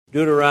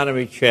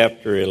Deuteronomy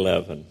chapter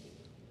 11.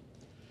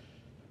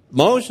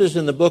 Moses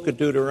in the book of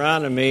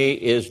Deuteronomy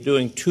is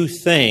doing two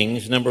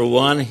things. Number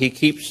one, he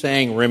keeps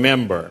saying,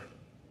 remember,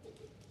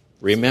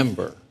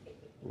 remember,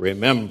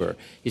 remember.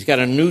 He's got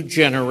a new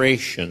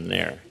generation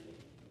there.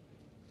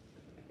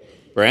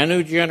 Brand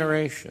new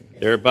generation.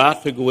 They're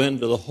about to go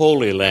into the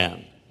Holy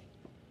Land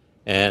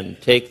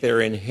and take their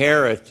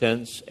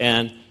inheritance.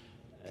 And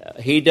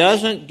he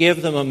doesn't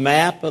give them a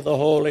map of the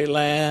Holy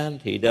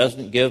Land. He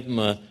doesn't give them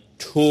a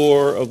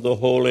tour of the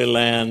Holy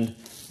Land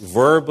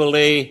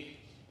verbally.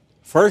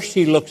 First,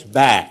 he looks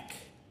back.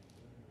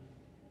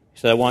 He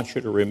said, I want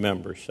you to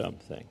remember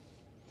something.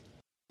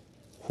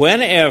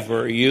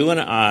 Whenever you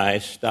and I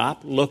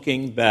stop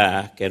looking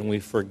back and we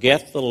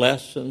forget the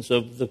lessons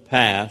of the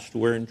past,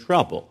 we're in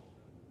trouble.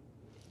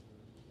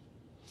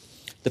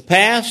 The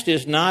past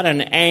is not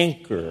an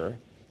anchor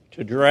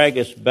to drag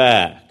us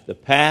back. The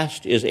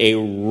past is a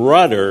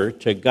rudder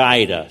to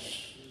guide us.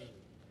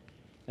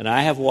 And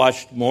I have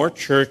watched more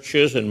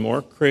churches and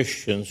more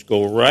Christians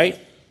go right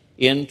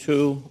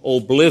into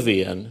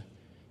oblivion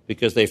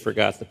because they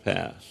forgot the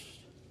past.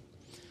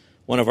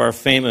 One of our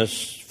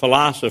famous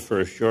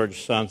philosophers,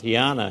 George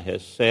Santayana,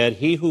 has said,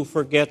 he who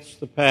forgets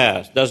the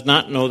past, does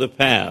not know the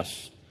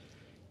past,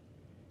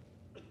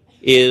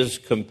 is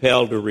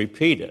compelled to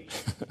repeat it.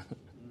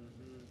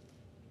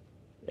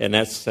 And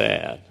that's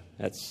sad.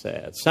 That's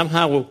sad.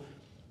 Somehow,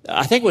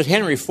 I think it was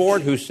Henry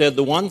Ford who said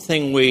the one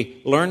thing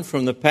we learn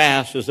from the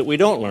past is that we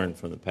don't learn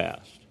from the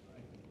past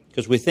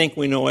because we think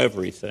we know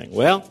everything.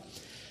 Well,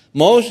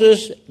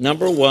 Moses,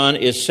 number one,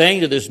 is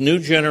saying to this new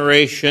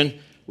generation,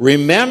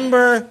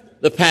 remember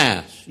the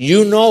past.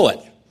 You know it.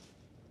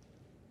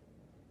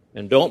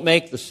 And don't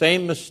make the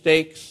same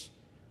mistakes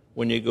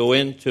when you go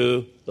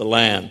into the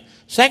land.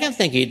 Second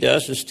thing he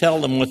does is tell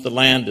them what the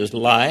land is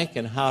like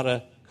and how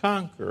to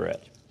conquer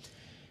it.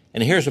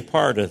 And here's a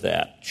part of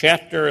that.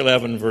 Chapter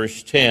 11,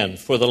 verse 10.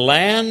 For the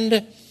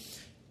land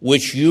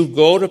which you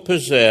go to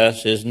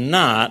possess is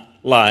not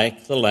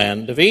like the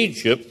land of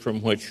Egypt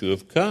from which you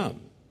have come,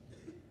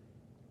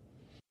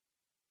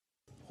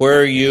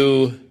 where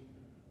you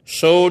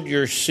sowed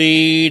your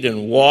seed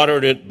and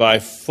watered it by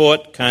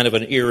foot, kind of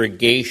an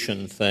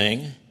irrigation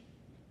thing,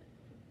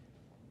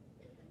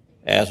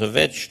 as a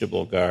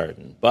vegetable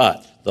garden.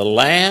 But the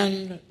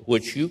land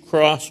which you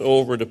cross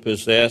over to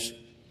possess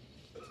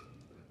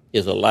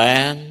is a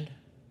land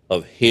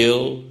of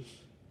hills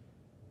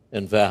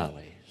and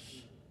valleys,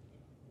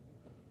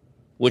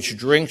 which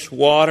drinks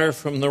water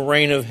from the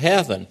rain of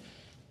heaven,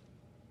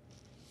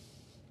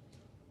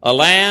 a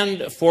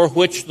land for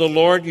which the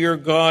Lord your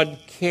God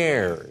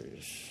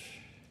cares.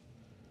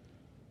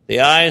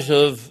 The eyes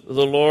of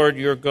the Lord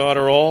your God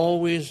are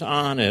always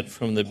on it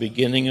from the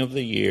beginning of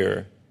the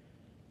year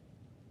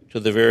to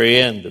the very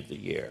end of the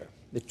year.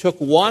 It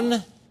took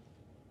one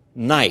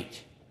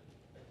night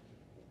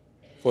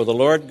for the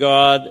Lord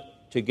God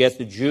to get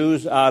the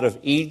Jews out of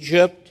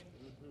Egypt,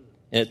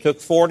 and it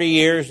took 40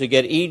 years to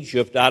get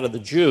Egypt out of the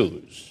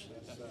Jews.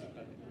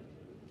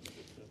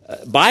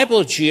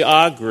 Bible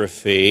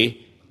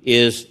geography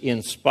is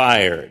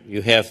inspired.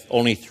 You have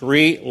only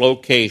three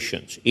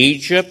locations: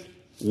 Egypt,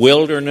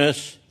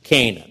 wilderness,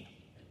 Canaan.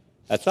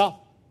 That's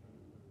all.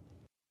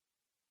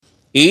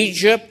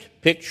 Egypt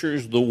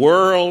pictures the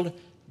world,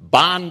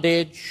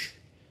 bondage.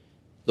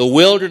 The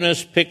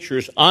wilderness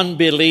pictures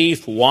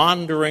unbelief,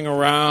 wandering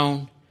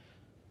around.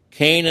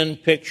 Canaan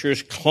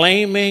pictures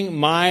claiming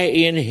my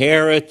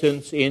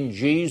inheritance in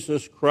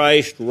Jesus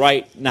Christ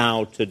right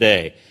now,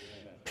 today.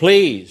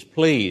 Please,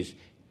 please,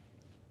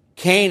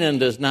 Canaan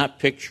does not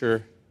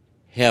picture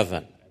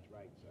heaven.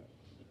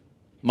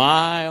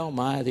 My, oh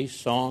my, these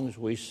songs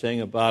we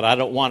sing about, I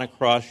don't want to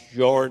cross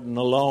Jordan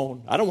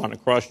alone. I don't want to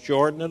cross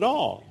Jordan at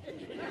all.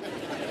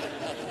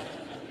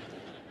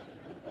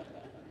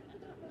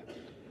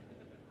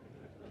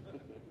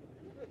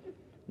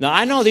 Now,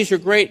 I know these are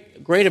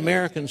great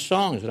American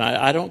songs, and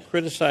I don't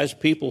criticize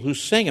people who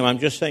sing them. I'm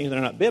just saying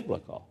they're not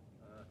biblical.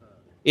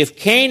 If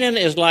Canaan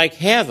is like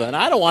heaven,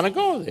 I don't want to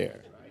go there.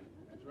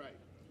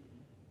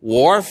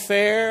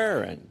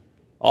 Warfare and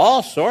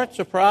all sorts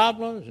of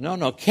problems.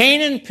 No.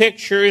 Canaan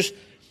pictures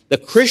the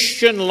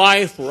Christian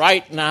life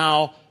right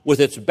now with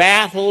its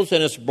battles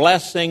and its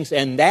blessings,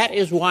 and that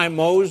is why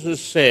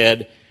Moses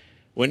said,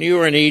 when you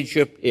were in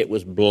Egypt, it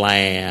was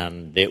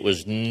bland, it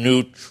was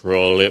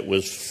neutral, it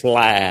was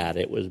flat,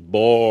 it was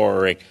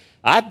boring.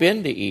 I've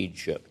been to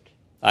Egypt.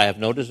 I have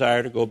no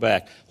desire to go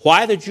back.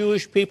 Why the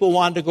Jewish people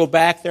wanted to go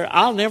back there,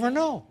 I'll never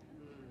know.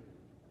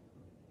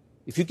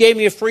 If you gave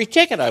me a free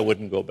ticket, I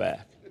wouldn't go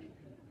back.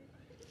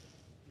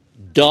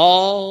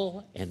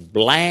 Dull and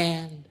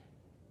bland.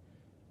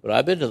 But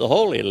I've been to the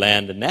Holy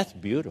Land, and that's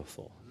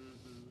beautiful.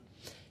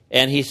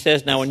 And he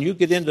says, now when you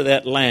get into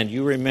that land,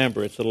 you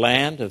remember it's a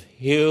land of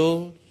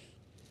hills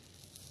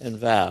and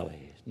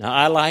valleys. Now,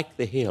 I like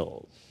the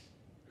hills.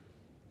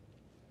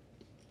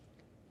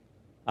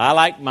 I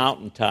like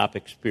mountaintop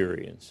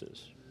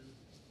experiences.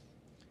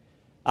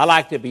 I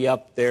like to be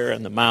up there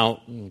in the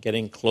mountain,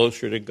 getting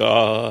closer to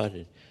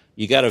God.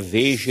 You got a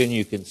vision,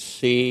 you can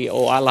see.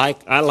 Oh, I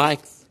like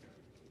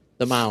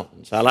the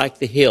mountains. I like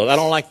the hills. I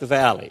don't like the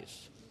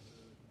valleys.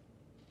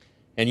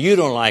 And you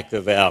don't like the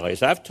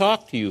valleys. I've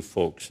talked to you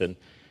folks, and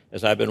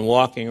as I've been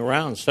walking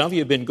around, some of you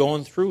have been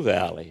going through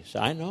valleys.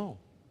 I know.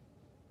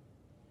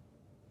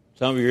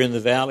 Some of you are in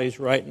the valleys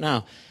right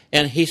now.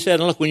 And he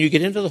said, look, when you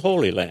get into the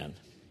Holy Land,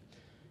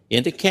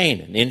 into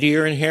Canaan, into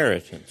your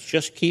inheritance,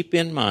 just keep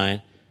in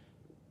mind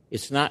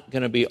it's not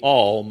going to be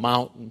all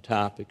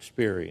mountaintop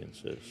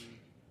experiences.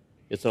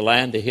 It's a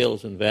land of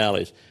hills and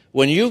valleys.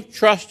 When you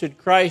trusted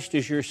Christ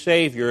as your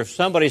Savior, if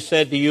somebody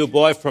said to you,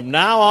 boy, from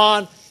now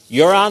on,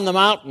 you're on the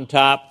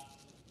mountaintop,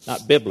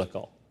 not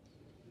biblical.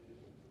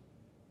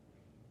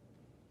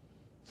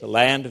 It's a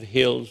land of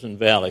hills and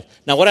valleys.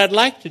 Now, what I'd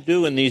like to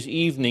do in these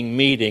evening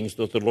meetings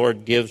that the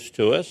Lord gives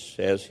to us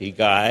as He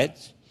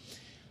guides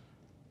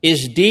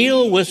is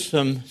deal with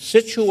some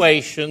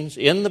situations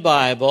in the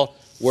Bible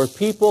where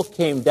people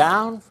came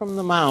down from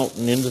the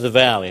mountain into the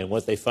valley and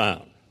what they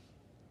found.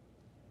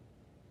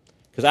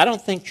 Because I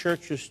don't think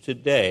churches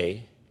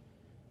today,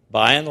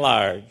 by and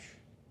large,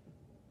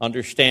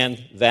 understand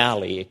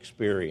valley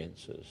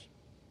experiences.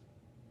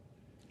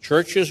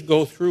 Churches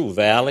go through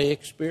valley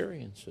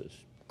experiences.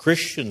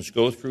 Christians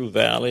go through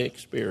valley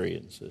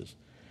experiences.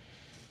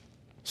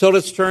 So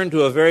let's turn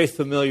to a very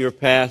familiar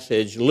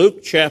passage,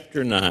 Luke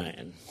chapter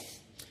 9.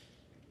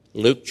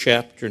 Luke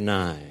chapter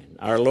 9.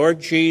 Our Lord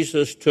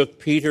Jesus took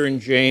Peter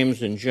and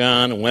James and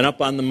John and went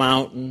up on the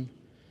mountain,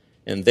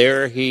 and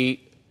there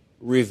He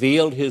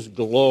revealed His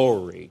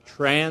glory,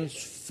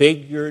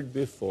 transfigured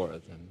before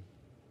them.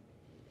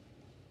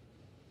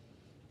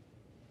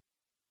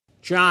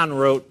 John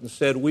wrote and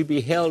said, we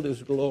beheld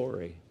His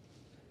glory,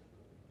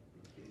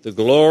 the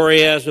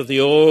glory as of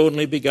the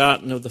only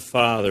begotten of the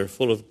Father,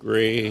 full of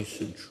grace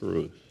and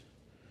truth.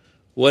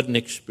 What an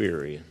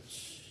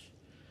experience.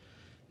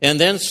 And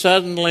then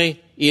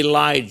suddenly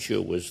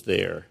Elijah was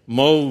there.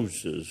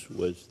 Moses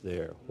was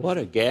there. What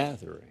a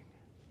gathering.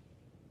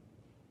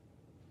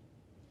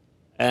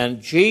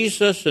 And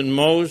Jesus and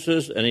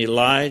Moses and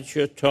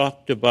Elijah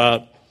talked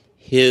about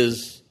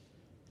His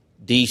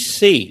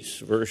decease,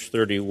 verse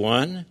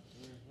 31.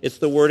 It's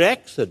the word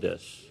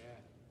exodus.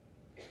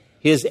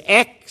 His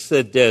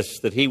exodus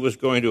that He was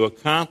going to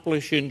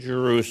accomplish in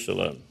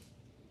Jerusalem.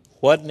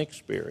 What an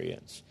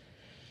experience.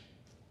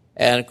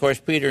 And, of course,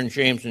 Peter and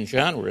James and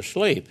John were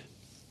asleep.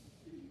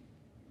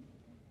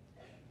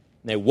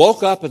 They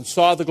woke up and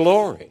saw the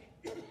glory.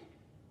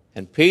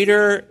 And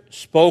Peter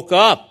spoke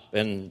up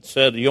and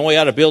said, you only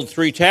ought to build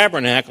 3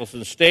 tabernacles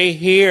and stay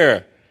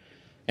here.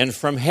 And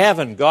from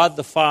heaven, God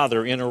the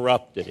Father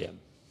interrupted him.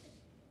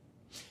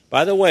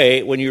 By the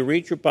way, when you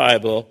read your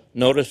Bible,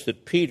 notice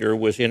that Peter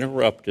was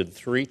interrupted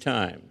 3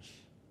 times.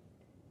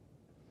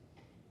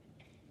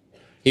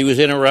 He was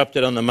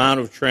interrupted on the Mount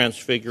of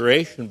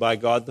Transfiguration by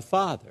God the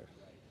Father.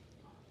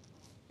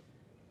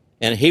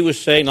 And he was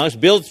saying, let's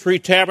build 3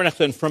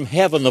 tabernacles. And from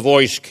heaven the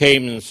voice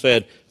came and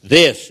said,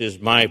 this is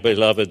my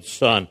beloved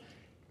Son.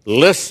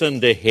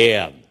 Listen to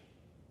Him.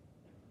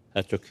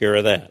 That took care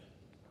of that.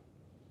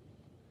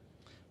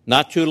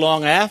 Not too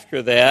long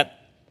after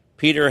that,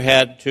 Peter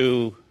had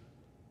to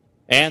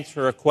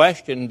answer a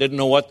question and didn't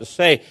know what to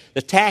say.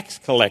 The tax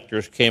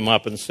collectors came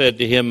up and said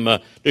to him,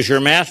 does your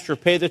master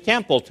pay the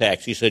temple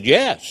tax? He said,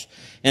 yes.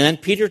 And then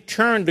Peter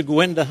turned to go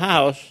into the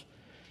house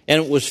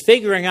and was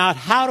figuring out,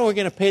 how are we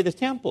going to pay the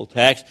temple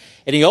tax?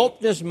 And he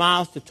opened his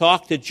mouth to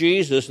talk to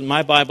Jesus, and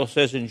my Bible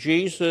says, and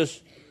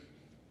Jesus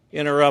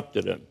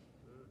interrupted him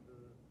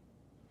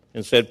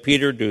and said,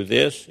 Peter, do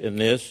this and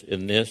this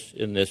and this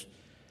and this.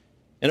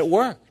 And it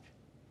worked.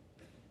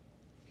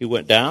 He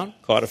went down,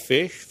 caught a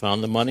fish,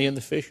 found the money in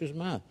the fish's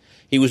mouth.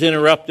 He was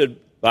interrupted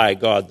by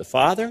God the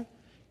Father.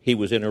 He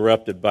was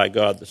interrupted by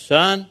God the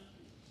Son.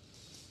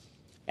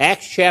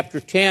 Acts chapter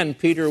 10,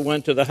 Peter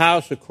went to the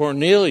house of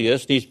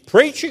Cornelius, and he's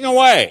preaching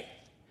away.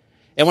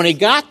 And when he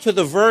got to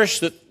the verse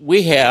that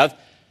we have,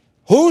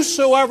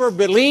 whosoever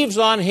believes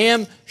on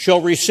Him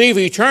shall receive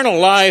eternal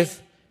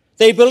life,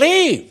 they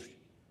believed.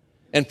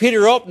 And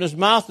Peter opened his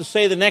mouth to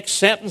say the next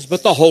sentence,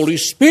 but the Holy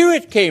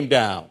Spirit came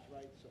down.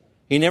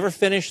 He never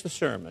finished the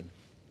sermon.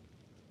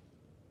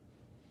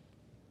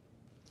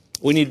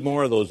 We need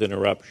more of those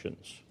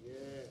interruptions.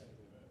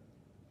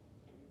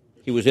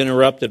 He was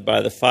interrupted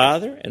by the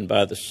Father and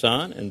by the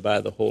Son and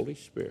by the Holy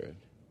Spirit.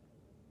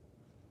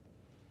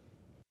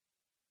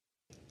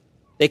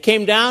 They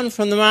came down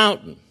from the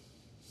mountain.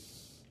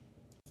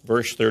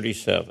 Verse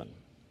 37.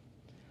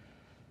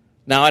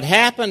 Now it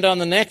happened on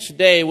the next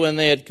day when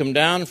they had come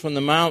down from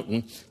the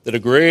mountain that a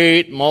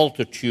great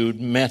multitude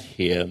met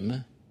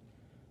Him.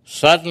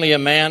 Suddenly a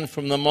man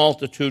from the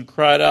multitude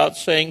cried out,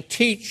 saying,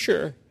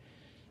 Teacher,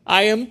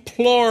 I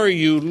implore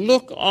you,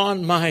 look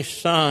on my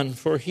son,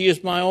 for he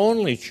is my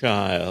only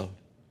child.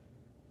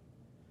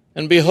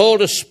 And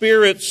behold, a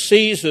spirit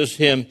seizes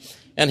him,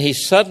 and he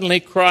suddenly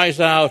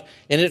cries out,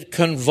 and it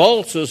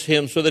convulses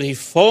him so that he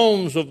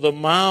foams of the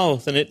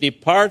mouth, and it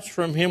departs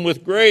from him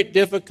with great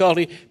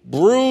difficulty,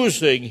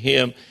 bruising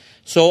him.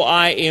 So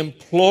I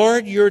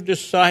implored your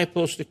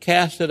disciples to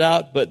cast it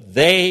out, but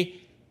they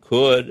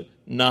could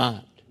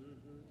not.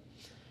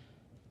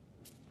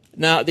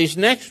 Now, these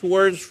next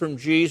words from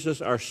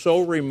Jesus are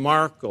so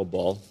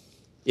remarkable,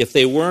 if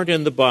they weren't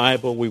in the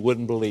Bible, we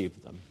wouldn't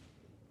believe them.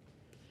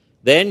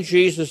 Then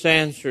Jesus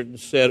answered and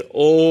said,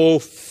 O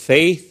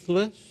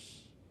faithless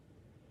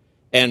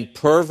and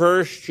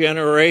perverse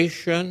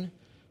generation,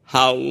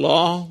 how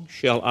long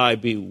shall I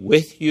be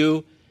with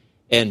you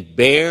and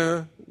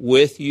bear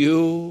with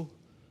you?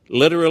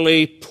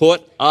 Literally,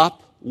 put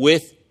up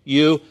with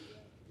you.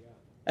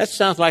 That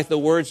sounds like the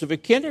words of a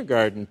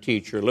kindergarten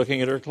teacher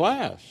looking at her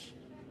class.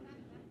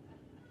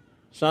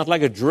 Sounds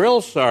like a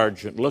drill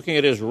sergeant looking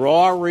at his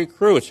raw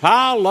recruits.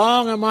 How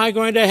long am I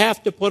going to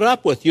have to put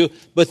up with you?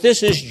 But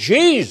this is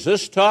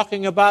Jesus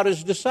talking about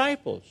his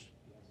disciples.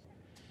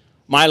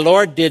 My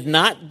Lord did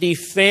not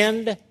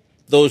defend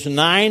those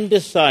 9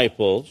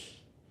 disciples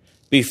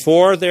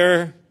before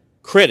their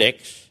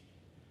critics.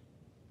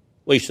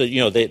 Well, he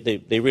said,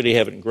 they really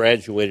haven't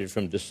graduated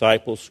from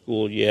disciple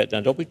school yet. Now,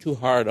 don't be too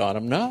hard on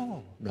them.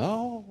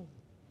 No.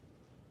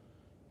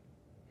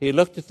 He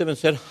looked at them and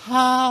said,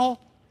 how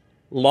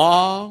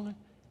long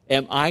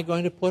am I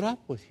going to put up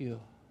with you?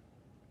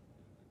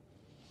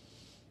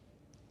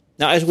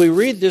 Now, as we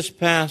read this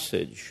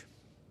passage,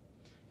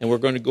 and we're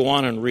going to go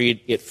on and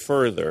read it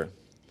further,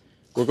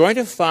 we're going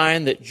to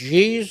find that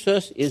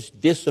Jesus is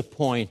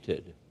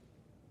disappointed.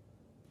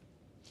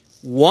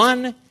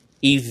 One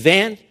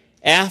event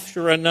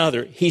after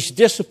another, he's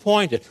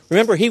disappointed.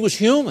 Remember, he was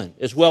human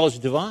as well as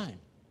divine.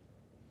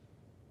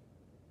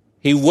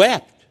 He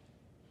wept.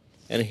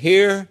 And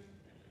here,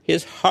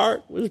 his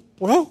heart was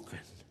broken.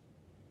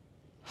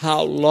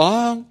 How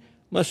long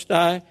must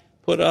I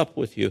put up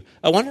with you?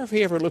 I wonder if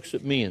he ever looks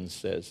at me and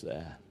says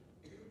that.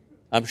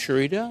 I'm sure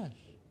he does.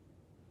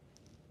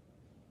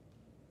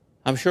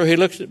 I'm sure he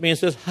looks at me and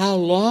says, how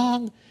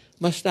long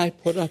must I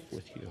put up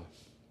with you?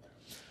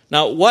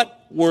 Now,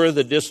 what were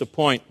the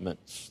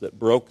disappointments that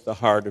broke the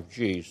heart of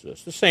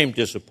Jesus? The same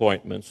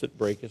disappointments that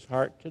break his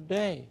heart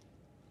today.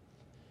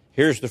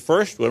 Here's the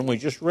first one. We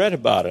just read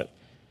about it.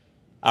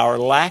 Our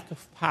lack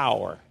of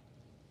power.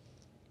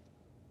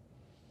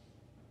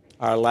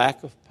 Our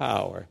lack of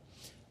power.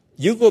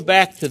 You go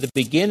back to the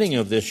beginning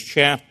of this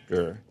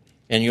chapter,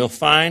 and you'll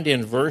find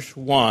in verse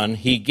 1,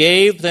 he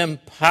gave them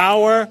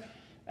power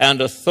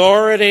and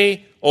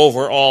authority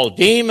over all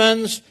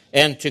demons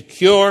and to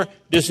cure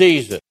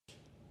diseases.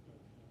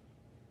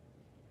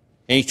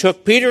 And he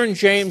took Peter and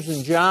James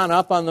and John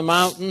up on the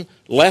mountain,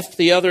 left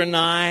the other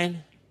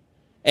 9,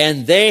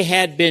 and they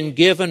had been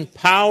given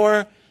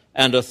power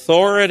and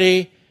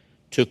authority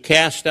to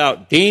cast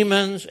out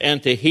demons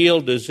and to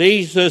heal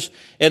diseases.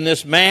 And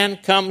this man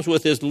comes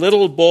with his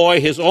little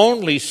boy, his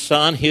only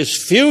son,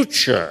 his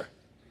future,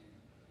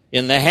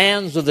 in the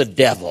hands of the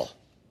devil.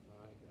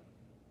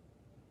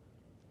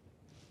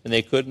 And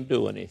they couldn't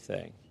do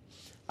anything.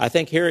 I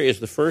think here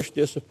is the first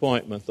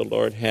disappointment the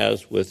Lord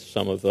has with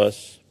some of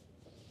us,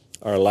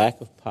 our lack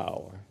of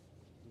power.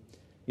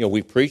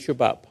 We preach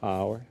about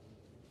power.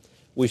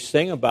 We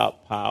sing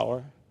about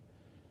power.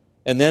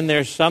 And then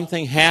there's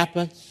something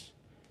happens,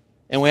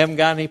 and we haven't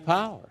got any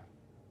power.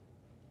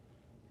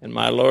 And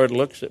my Lord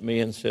looks at me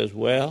and says,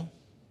 well,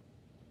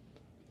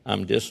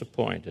 I'm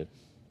disappointed.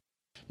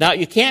 Now,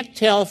 you can't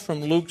tell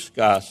from Luke's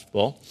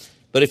gospel,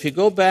 but if you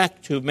go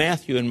back to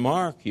Matthew and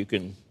Mark, you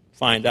can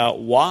find out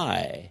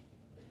why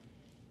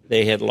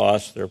they had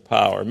lost their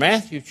power.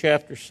 Matthew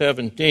chapter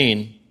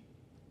 17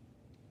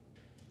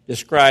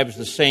 describes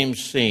the same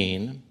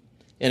scene.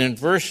 And in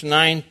verse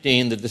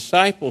 19, the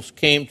disciples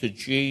came to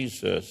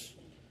Jesus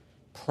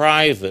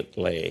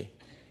privately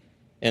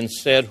and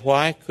said,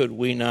 why could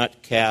we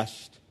not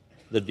cast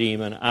the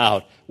demon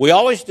out? We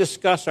always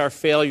discuss our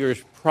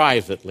failures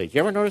privately. Do you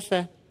ever notice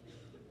that?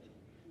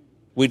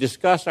 We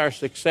discuss our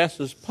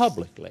successes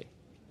publicly.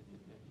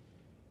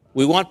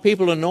 We want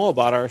people to know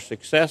about our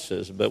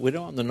successes, but we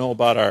don't want them to know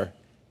about our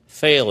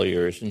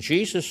failures. And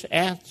Jesus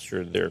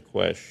answered their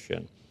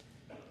question.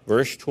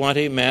 Verse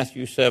 20,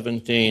 Matthew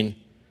 17,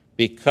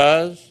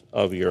 because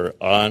of your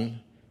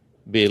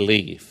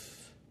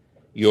unbelief,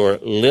 your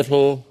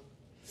little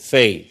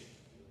faith.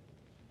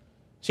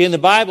 See, in the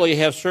Bible, you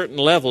have certain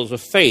levels of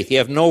faith. You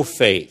have no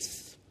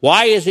faith.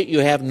 Why is it you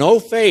have no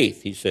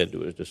faith, he said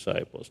to his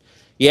disciples.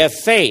 You have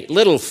faith,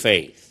 little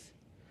faith.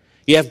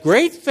 You have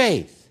great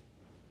faith.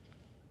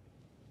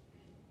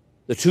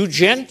 The 2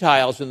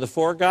 Gentiles in the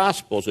 4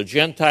 Gospels, a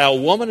Gentile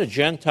woman, a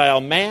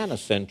Gentile man, a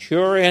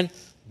centurion,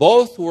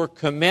 both were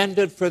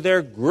commended for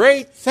their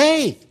great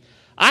faith.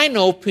 I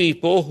know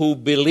people who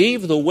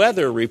believe the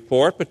weather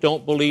report but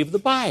don't believe the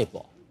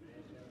Bible.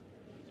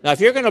 Now, if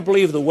you're going to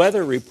believe the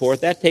weather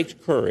report, that takes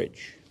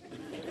courage.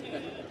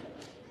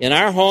 In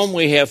our home,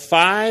 we have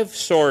 5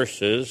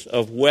 sources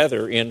of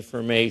weather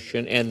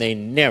information, and they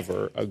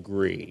never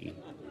agree.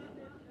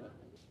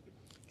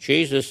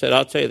 Jesus said,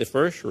 I'll tell you the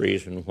first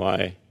reason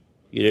why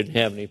you didn't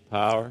have any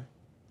power,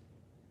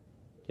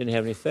 didn't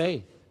have any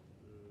faith.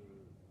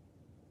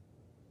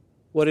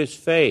 What is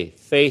faith?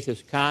 Faith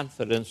is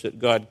confidence that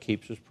God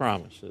keeps his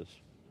promises.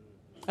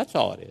 That's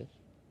all it is.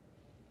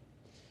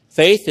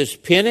 Faith is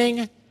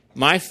pinning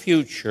my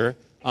future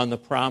on the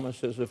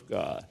promises of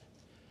God.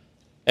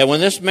 And when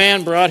this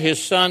man brought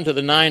his son to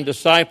the 9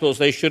 disciples,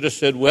 they should have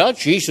said, well,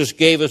 Jesus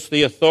gave us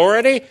the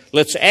authority.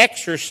 Let's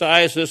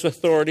exercise this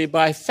authority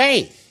by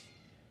faith.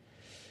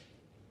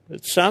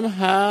 But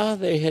somehow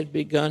they had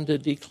begun to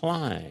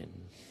decline.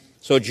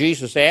 So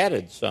Jesus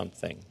added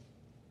something.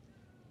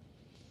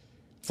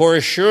 For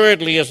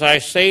assuredly, as I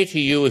say to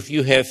you, if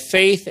you have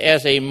faith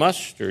as a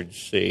mustard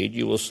seed,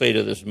 you will say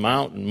to this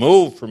mountain,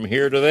 move from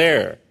here to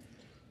there,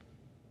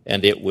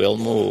 and it will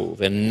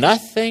move. And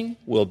nothing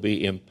will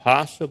be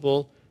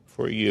impossible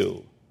for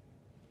you.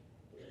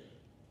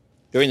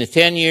 During the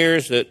 10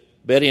 years that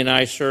Betty and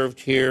I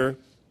served here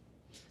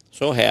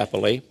so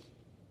happily,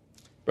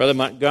 Brother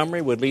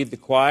Montgomery would lead the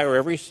choir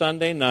every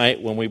Sunday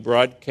night when we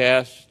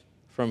broadcast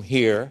from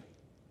here.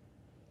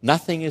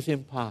 Nothing is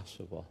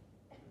impossible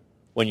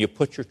when you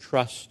put your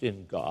trust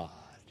in God.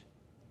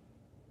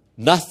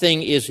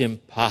 Nothing is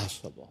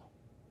impossible.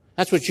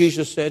 That's what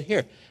Jesus said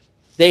here.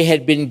 They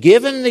had been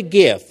given the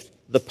gift,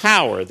 the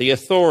power, the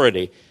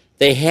authority.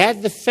 They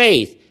had the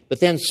faith, but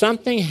then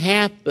something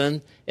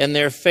happened and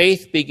their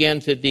faith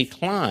began to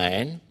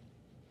decline.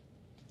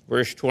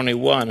 Verse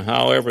 21,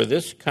 however,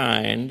 this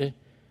kind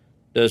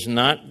does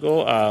not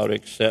go out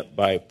except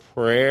by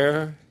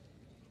prayer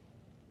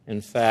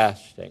and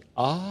fasting.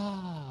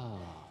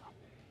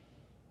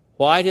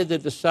 Why did the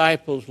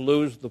disciples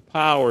lose the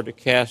power to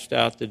cast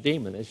out the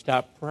demon? They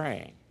stopped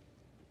praying.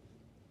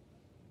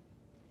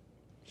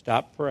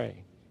 Stop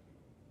praying.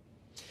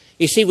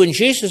 You see, when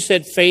Jesus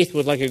said faith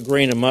was like a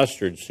grain of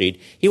mustard seed,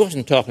 he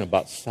wasn't talking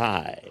about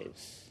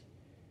size.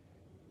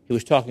 He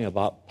was talking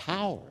about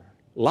power,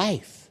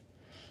 life.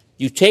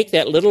 You take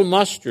that little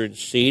mustard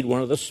seed,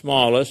 one of the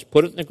smallest,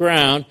 put it in the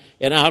ground,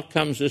 and out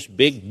comes this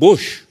big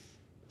bush.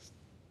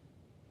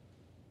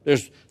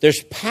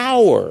 There's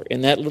power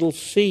in that little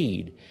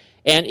seed.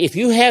 And if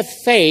you have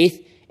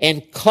faith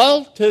and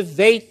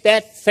cultivate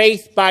that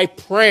faith by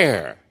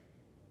prayer,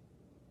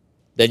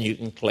 then you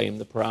can claim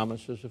the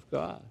promises of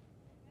God.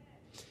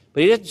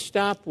 But he didn't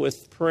stop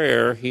with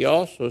prayer. He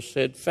also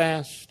said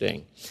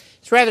fasting.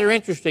 It's rather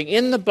interesting.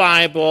 In the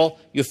Bible,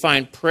 you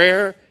find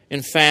prayer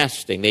and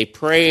fasting. They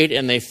prayed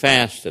and they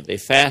fasted. They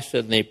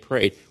fasted and they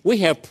prayed. We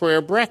have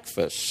prayer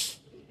breakfasts.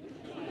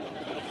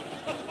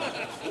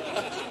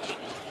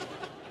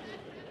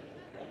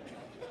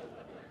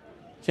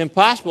 It's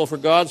impossible for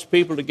God's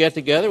people to get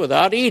together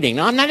without eating.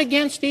 Now, I'm not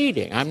against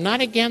eating.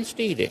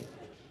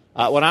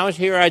 When I was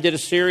here, I did a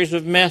series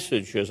of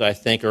messages, I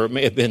think, or it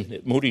may have been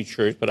at Moody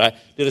Church, but I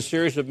did a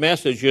series of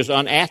messages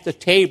on At the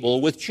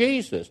Table with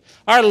Jesus.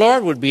 Our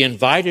Lord would be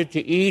invited to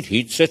eat.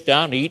 He'd sit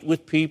down and eat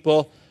with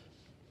people.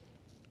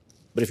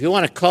 But if you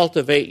want to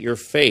cultivate your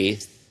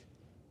faith,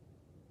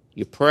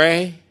 you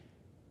pray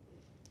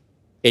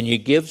and you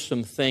give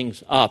some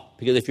things up.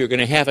 Because if you're going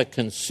to have a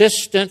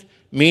consistent,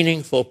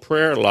 meaningful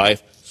prayer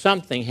life,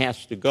 something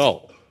has to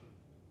go.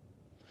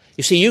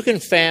 You see, you can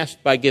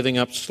fast by giving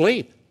up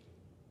sleep.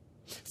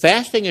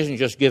 Fasting isn't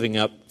just giving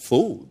up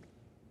food.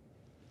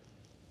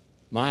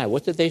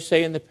 What did they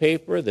say in the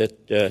paper?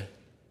 That,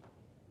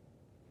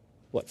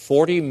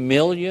 40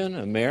 million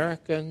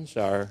Americans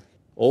are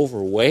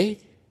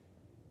overweight?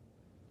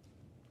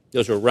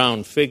 Those are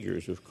round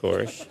figures, of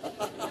course.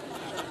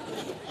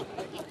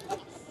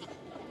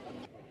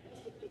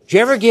 Did you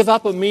ever give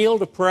up a meal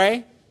to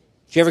pray?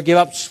 Did you ever give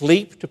up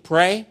sleep to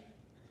pray?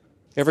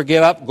 Ever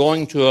give up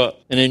going to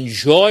an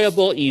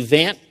enjoyable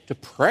event to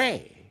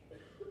pray?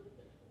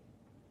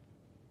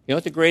 You know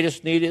what the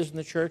greatest need is in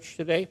the church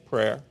today?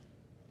 Prayer.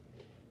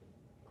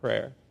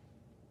 Prayer.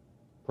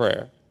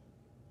 Prayer.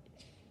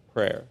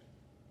 Prayer.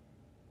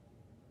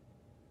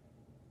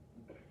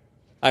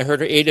 I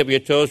heard A.W.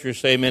 Tozer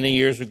say many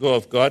years ago,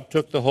 if God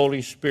took the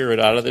Holy Spirit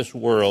out of this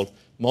world,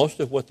 most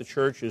of what the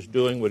church is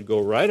doing would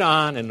go right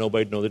on and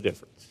nobody'd know the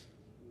difference.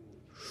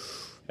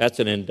 That's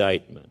an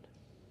indictment.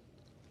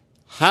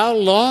 How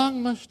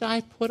long must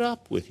I put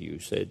up with you,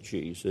 said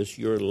Jesus,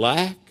 your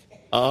lack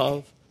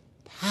of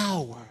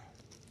power?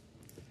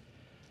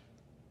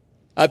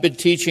 I've been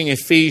teaching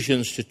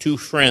Ephesians to two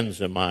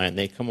friends of mine.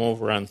 They come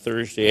over on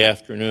Thursday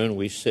afternoon.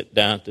 We sit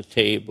down at the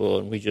table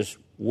and we just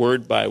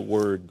word by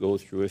word go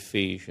through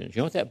Ephesians.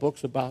 You know what that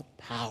book's about?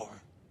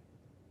 Power.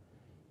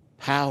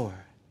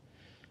 Power.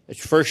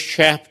 It's first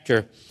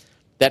chapter.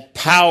 That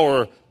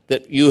power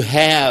that you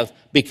have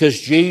because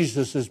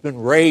Jesus has been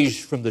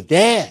raised from the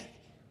dead.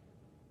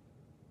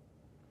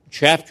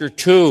 Chapter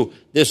 2,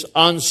 this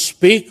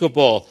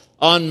unspeakable,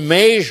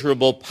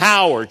 unmeasurable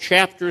power.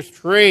 Chapter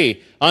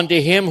 3, unto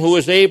him who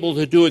is able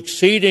to do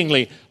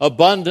exceedingly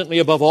abundantly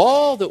above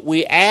all that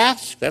we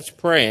ask, that's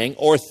praying,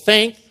 or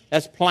think,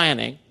 that's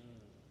planning.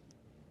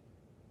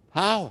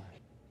 Power.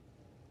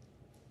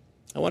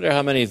 I wonder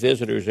how many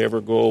visitors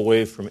ever go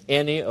away from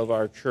any of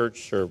our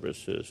church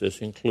services, this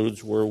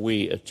includes where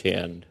we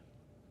attend,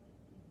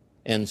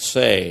 and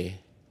say,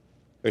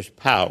 there's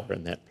power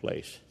in that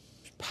place.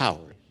 There's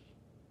power.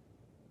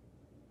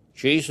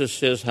 Jesus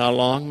says, how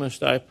long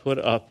must I put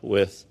up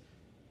with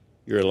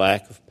your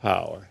lack of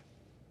power?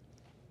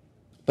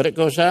 But it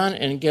goes on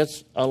and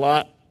gets a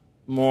lot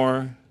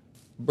more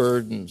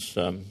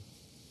burdensome.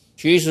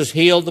 Jesus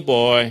healed the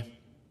boy.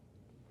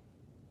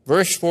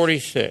 Verse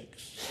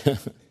 46.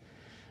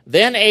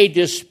 Then a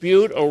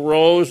dispute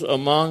arose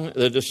among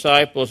the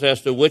disciples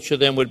as to which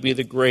of them would be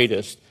the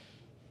greatest.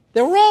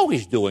 They were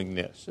always doing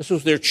this. This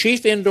was their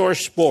chief indoor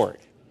sport.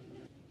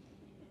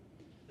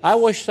 I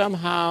wish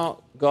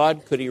somehow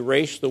God could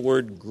erase the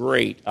word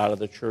great out of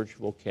the church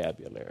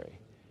vocabulary.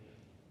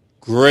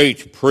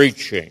 Great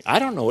preaching. I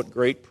don't know what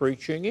great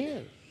preaching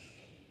is.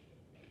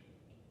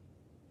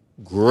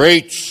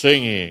 Great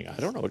singing. I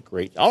don't know what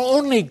great.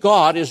 Only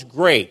God is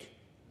great.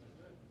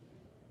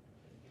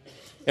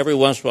 Every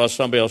once in a while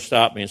somebody will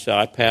stop me and say,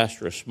 I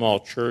pastor a small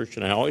church,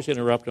 and I always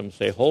interrupt them and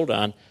say, hold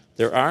on,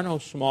 there are no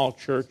small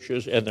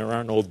churches and there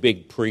are no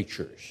big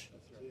preachers.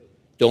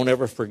 Don't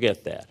ever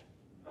forget that.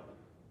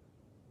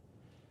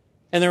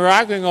 And they're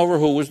arguing over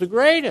who was the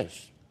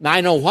greatest. Now,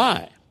 I know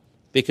why.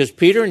 Because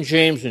Peter and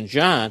James and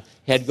John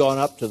had gone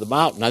up to the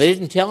mountain. Now, they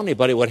didn't tell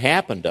anybody what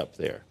happened up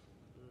there.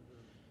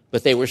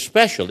 But they were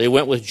special. They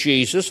went with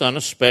Jesus on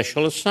a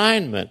special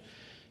assignment.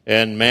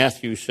 And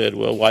Matthew said,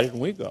 well, why didn't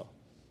we go?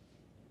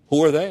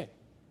 Who are they?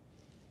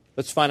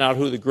 Let's find out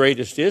who the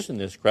greatest is in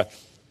this crowd.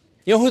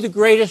 You know who the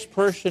greatest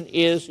person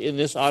is in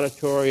this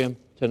auditorium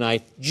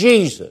tonight?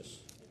 Jesus.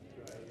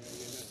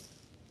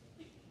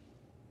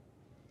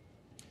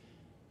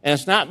 And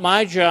it's not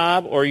my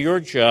job or your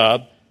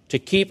job to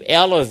keep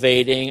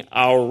elevating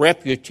our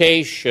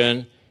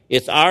reputation.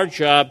 It's our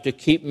job to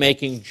keep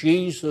making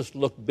Jesus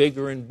look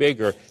bigger and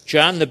bigger.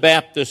 John the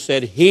Baptist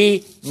said,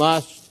 he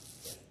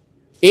must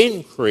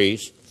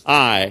increase,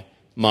 I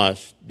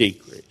must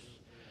decrease.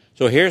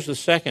 So here's the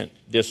second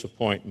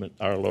disappointment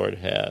our Lord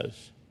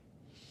has.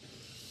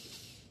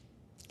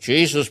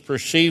 Jesus,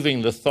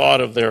 perceiving the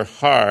thought of their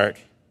heart,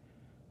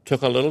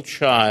 took a little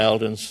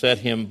child and set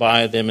him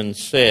by them and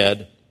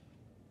said,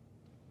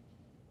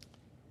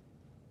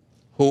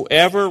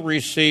 whoever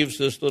receives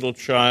this little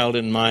child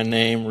in my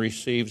name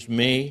receives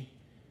me,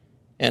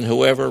 and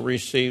whoever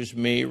receives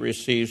me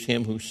receives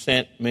him who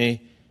sent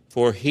me.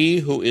 For he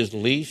who is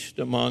least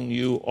among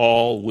you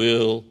all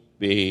will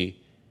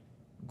be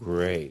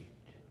great.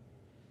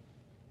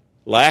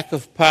 Lack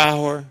of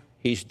power,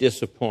 he's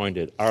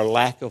disappointed. Our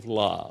lack of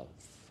love.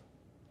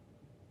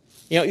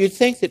 You know, you'd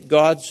think that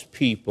God's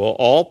people,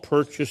 all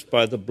purchased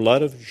by the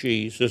blood of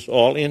Jesus,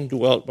 all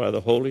indwelt by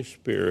the Holy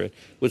Spirit,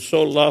 would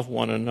so love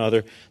one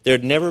another,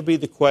 there'd never be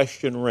the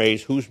question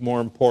raised, who's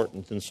more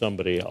important than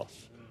somebody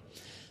else?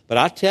 But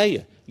I'll tell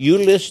you, you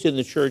list in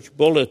the church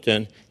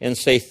bulletin and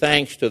say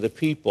thanks to the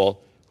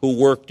people who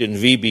worked in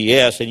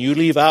VBS, and you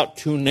leave out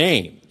two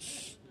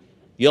names,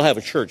 you'll have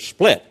a church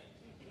split.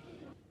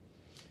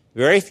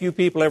 Very few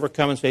people ever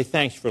come and say,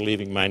 thanks for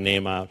leaving my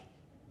name out.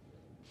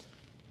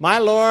 My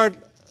Lord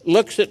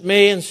looks at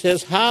me and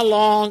says, how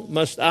long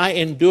must I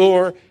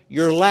endure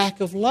your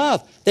lack of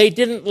love? They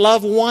didn't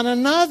love one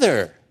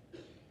another.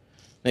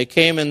 They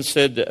came and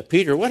said,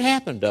 Peter, what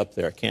happened up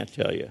there? I can't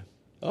tell you.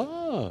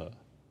 Oh,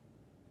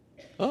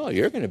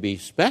 you're going to be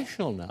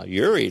special now.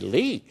 You're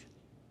elite.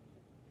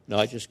 No,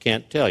 I just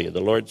can't tell you.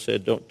 The Lord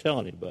said, don't tell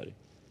anybody.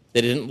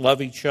 They didn't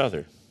love each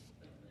other.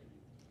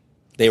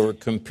 They were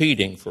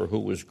competing for who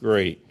was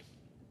great.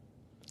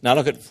 Now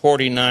look at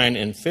 49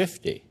 and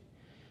 50.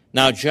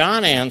 Now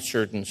John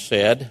answered and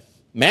said,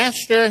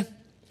 Master,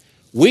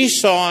 we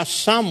saw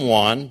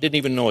someone, didn't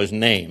even know his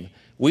name,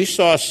 we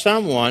saw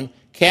someone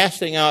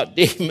casting out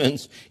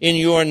demons in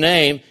your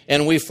name,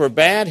 and we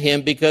forbade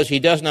him because he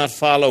does not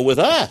follow with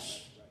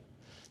us.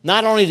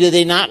 Not only did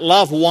they not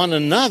love one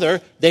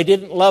another, they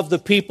didn't love the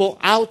people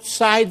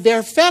outside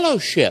their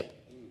fellowship.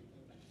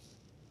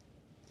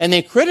 And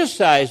they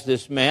criticized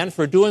this man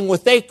for doing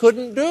what they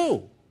couldn't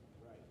do.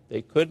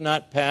 They could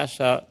not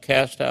cast out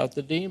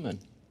the demon.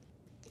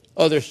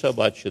 Oh, there's so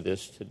much of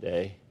this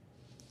today.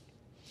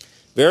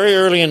 Very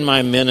early in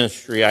my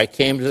ministry, I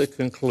came to the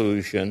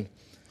conclusion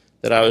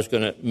that I was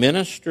going to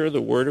minister the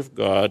Word of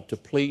God,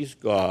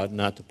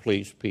 not to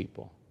please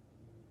people.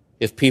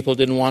 If people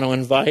didn't want to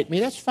invite me,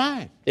 that's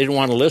fine. They didn't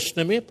want to listen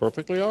to me,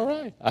 perfectly all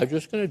right. I was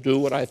just going to do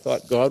what I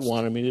thought God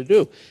wanted me to do.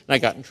 And I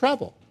got in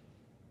trouble.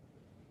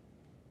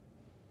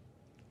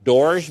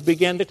 Doors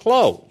began to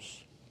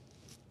close.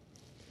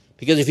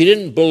 Because if you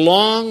didn't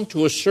belong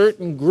to a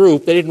certain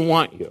group, they didn't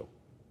want you.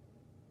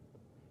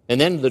 And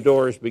then the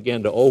doors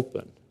began to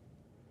open.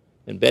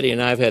 And Betty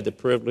and I have had the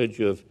privilege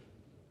of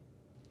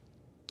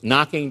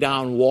knocking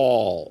down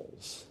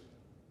walls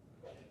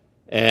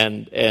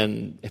and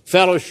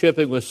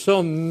fellowshipping with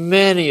so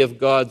many of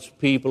God's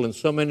people in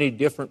so many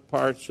different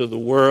parts of the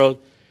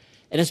world.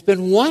 And it's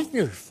been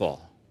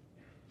wonderful.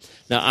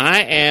 Now, I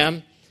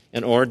am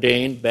an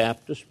ordained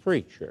Baptist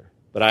preacher,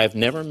 but I've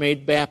never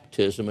made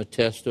baptism a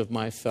test of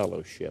my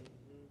fellowship.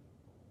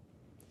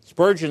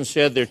 Spurgeon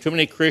said there are too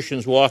many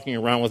Christians walking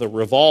around with a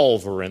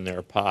revolver in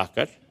their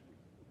pocket.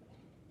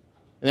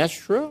 And that's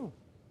true.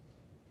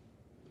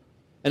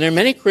 And there are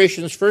many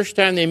Christians, first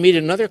time they meet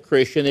another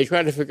Christian, they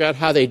try to figure out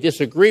how they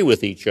disagree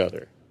with each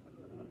other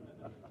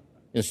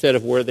instead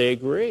of where they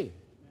agree.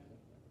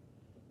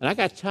 And I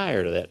got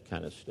tired of that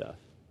kind of stuff.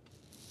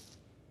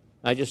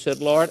 I just said,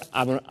 Lord,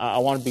 I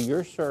want to be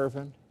your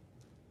servant.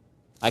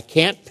 I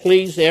can't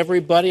please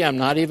everybody. I'm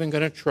not even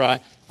going to try.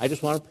 I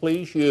just want to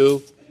please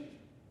you.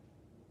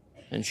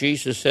 And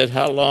Jesus said,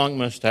 how long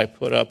must I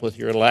put up with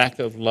your lack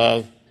of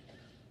love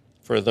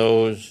for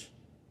those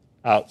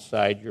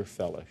outside your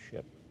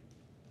fellowship?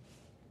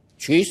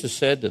 Jesus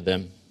said to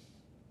them,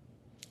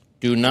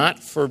 do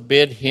not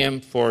forbid him,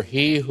 for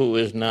he who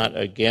is not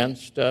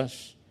against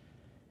us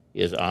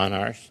is on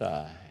our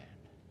side.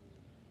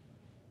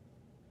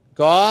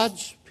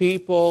 God's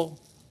people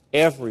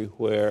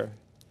everywhere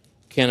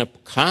can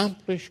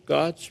accomplish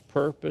God's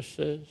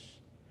purposes.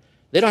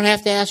 They don't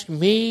have to ask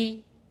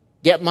me,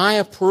 get my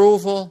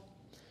approval.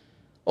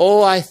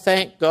 Oh, I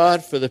thank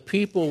God for the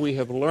people we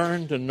have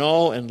learned to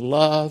know and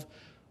love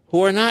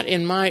who are not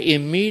in my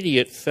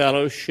immediate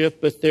fellowship,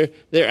 but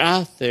they're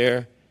out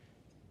there,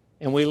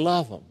 and we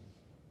love them.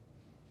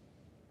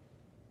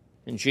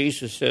 And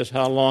Jesus says,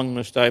 how long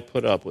must I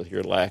put up with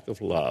your lack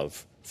of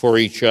love for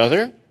each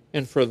other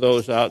and for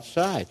those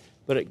outside?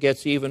 But it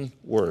gets even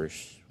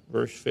worse.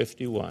 Verse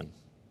 51.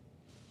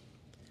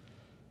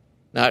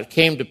 Now it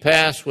came to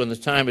pass when the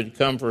time had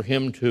come for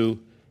him to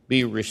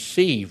be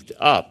received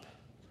up,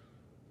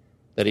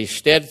 that he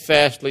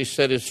steadfastly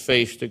set his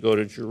face to go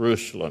to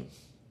Jerusalem,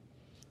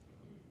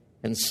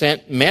 and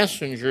sent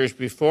messengers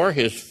before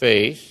his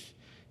face.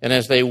 And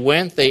as they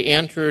went, they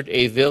entered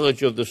a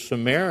village of the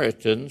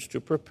Samaritans to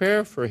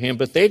prepare for him.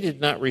 But they did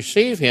not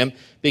receive him,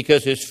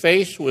 because his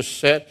face was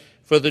set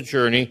for the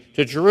journey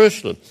to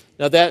Jerusalem.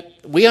 Now that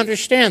we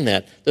understand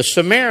that. The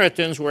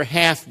Samaritans were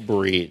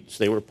half-breeds.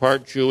 They were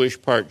part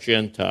Jewish, part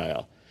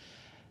Gentile.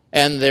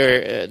 And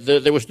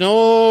there was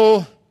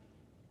no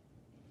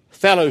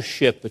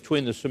fellowship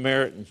between the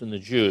Samaritans and the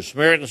Jews.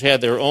 Samaritans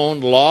had their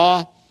own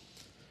law.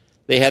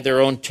 They had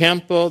their own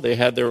temple. They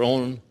had their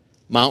own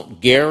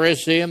Mount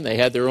Gerizim. They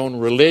had their own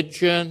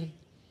religion.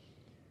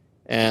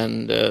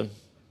 And they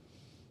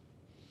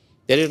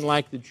didn't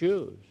like the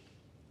Jews.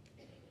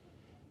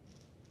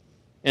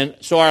 And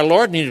so our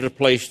Lord needed a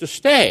place to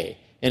stay.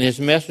 And his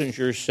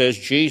messenger says,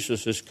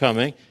 Jesus is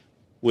coming.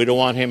 We don't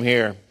want him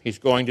here. He's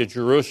going to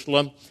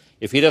Jerusalem.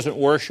 If he doesn't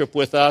worship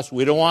with us,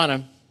 we don't want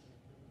him.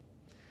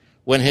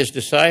 When his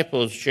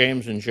disciples,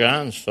 James and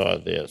John, saw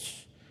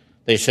this,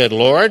 they said,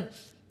 Lord,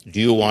 do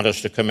you want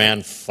us to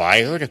command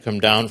fire to come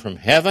down from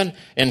heaven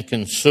and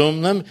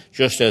consume them,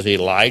 just as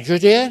Elijah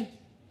did? Isn't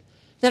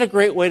that a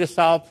great way to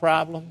solve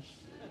problems?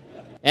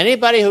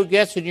 Anybody who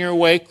gets in your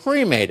way,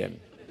 cremate him.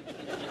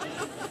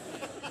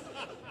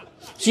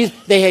 See,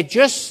 they had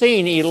just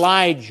seen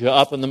Elijah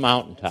up on the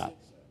mountaintop.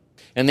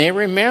 And they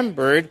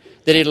remembered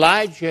that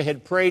Elijah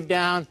had prayed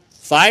down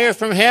fire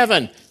from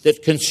heaven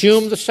that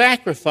consumed the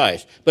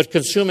sacrifice. But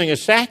consuming a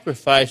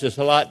sacrifice is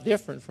a lot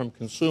different from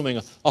consuming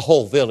a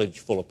whole village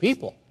full of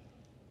people.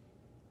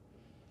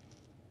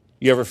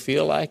 You ever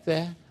feel like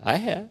that? I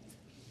have.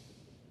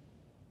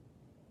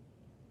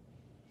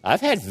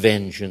 I've had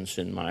vengeance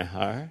in my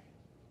heart.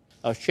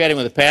 I was chatting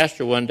with a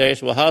pastor one day. I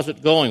said, well, how's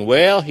it going?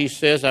 Well, he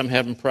says, I'm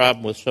having a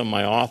problem with some of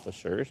my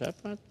officers.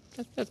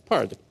 That's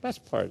part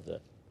of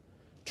the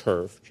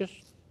turf. Just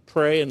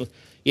pray. And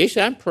yes,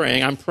 I'm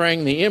praying. I'm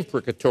praying the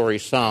imprecatory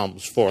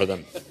psalms for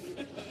them.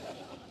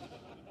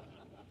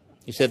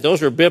 He said,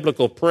 those are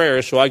biblical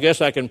prayers, so I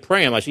guess I can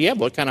pray them. I said, yeah,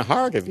 but what kind of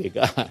heart have you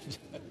got?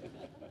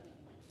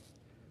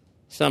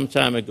 Some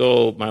time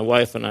ago, my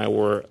wife and I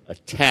were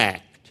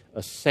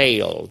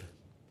assailed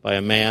by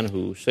a man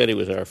who said he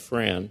was our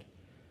friend.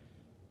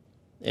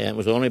 And it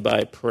was only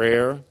by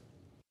prayer,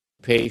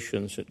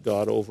 patience, that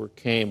God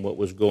overcame what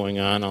was going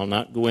on. I'll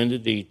not go into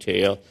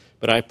detail,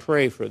 but I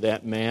pray for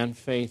that man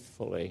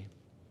faithfully.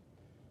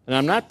 And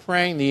I'm not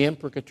praying the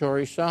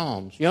imprecatory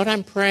psalms. You know what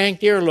I'm praying?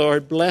 Dear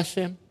Lord, bless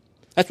him.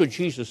 That's what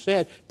Jesus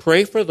said.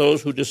 Pray for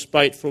those who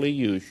despitefully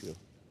use you.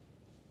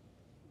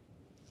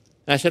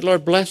 And I said,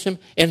 Lord, bless him,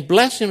 and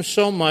bless him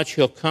so much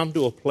he'll come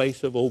to a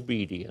place of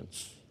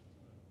obedience.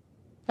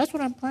 That's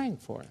what I'm praying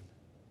for him.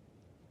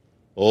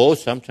 Oh,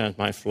 sometimes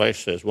my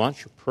flesh says, why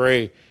don't you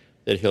pray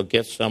that he'll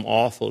get some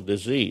awful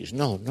disease?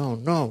 No.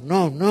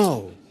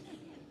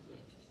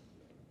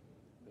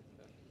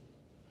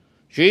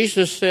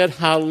 Jesus said,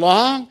 how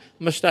long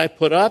must I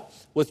put up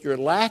with your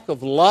lack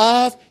of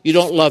love? You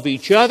don't love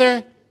each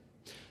other.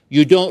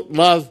 You don't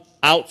love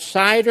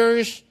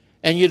outsiders.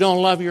 And you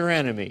don't love your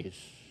enemies.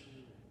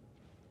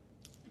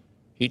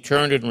 He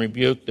turned and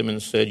rebuked them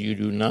and said, you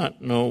do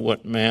not know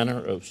what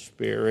manner of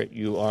spirit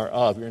you are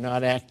of. You're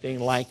not acting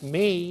like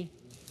me.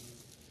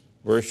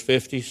 Verse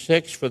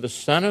 56, for the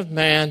Son of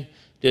Man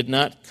did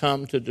not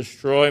come to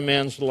destroy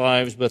men's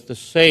lives, but to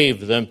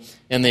save them.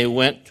 And they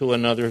went to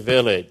another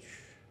village.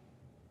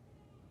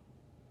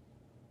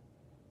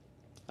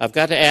 I've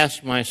got to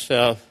ask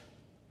myself,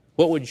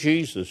 what would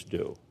Jesus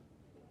do?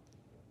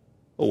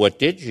 Well, what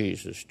did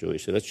Jesus do? He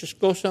said, let's just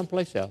go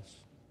someplace else.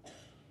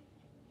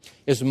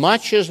 As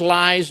much as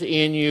lies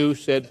in you,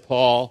 said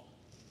Paul,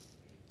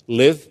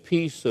 live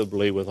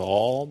peaceably with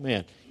all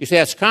men. You say,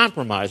 that's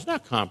compromise. It's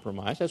not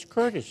compromise. That's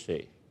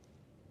courtesy.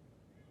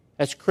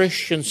 That's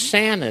Christian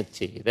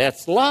sanity.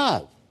 That's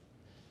love.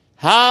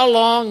 How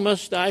long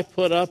must I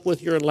put up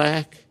with your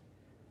lack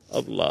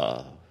of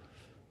love?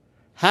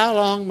 How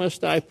long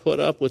must I put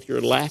up with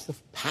your lack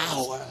of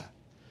power?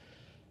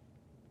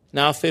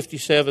 Now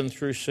 57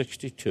 through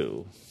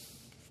 62.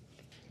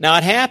 Now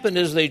it happened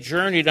as they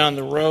journeyed on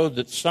the road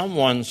that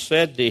someone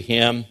said to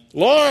him,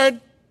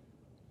 Lord,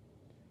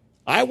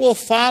 I will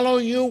follow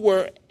you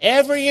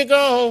wherever you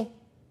go.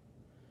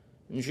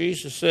 And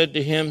Jesus said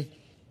to him,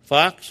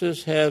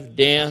 foxes have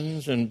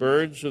dens and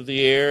birds of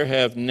the air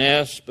have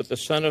nests, but the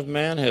Son of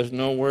Man has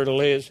nowhere to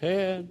lay his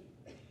head.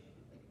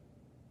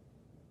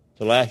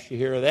 The last you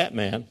hear of that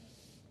man.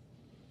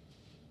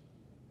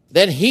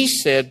 Then he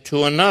said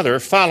to another,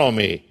 follow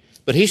me.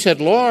 But he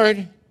said,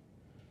 Lord,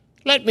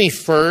 let me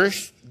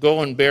first go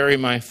and bury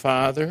my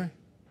father.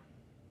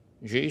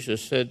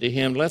 Jesus said to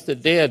him, let the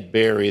dead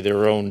bury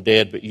their own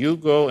dead, but you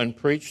go and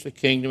preach the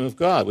kingdom of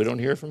God. We don't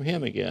hear from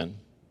him again.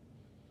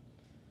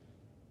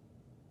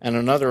 And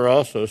another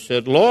also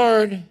said,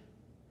 Lord,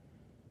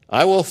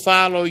 I will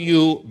follow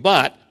you,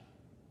 but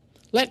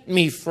let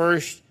me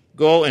first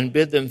go and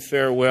bid them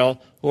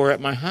farewell who are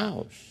at my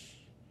house.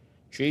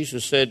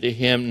 Jesus said to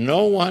him,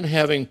 no one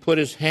having put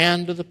his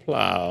hand to the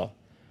plow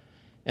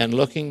and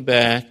looking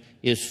back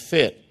is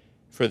fit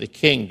for the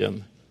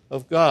kingdom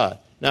of God.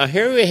 Now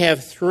here we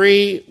have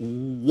three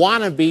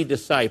wannabe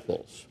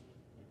disciples.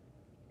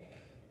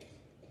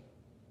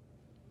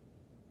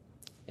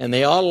 And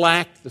they all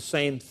lack the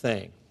same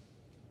thing.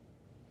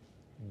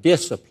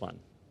 Discipline.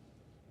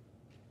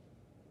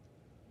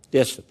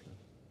 Discipline.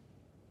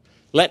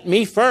 Let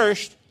me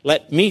first.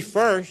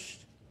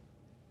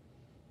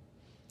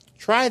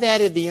 Try that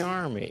in the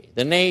Army,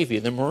 the Navy,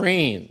 the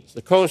Marines,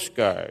 the Coast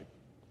Guard,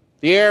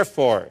 the Air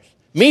Force.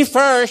 Me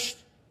first.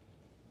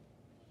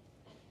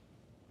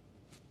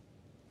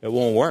 It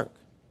won't work.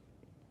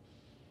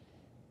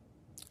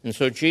 And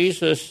so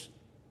Jesus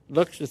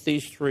looks at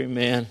these three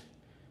men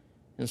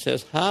and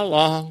says, how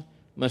long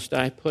must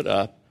I put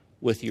up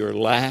with your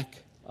lack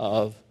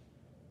of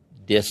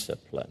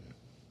discipline?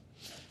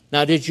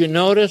 Now, did you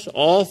notice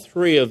all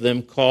three of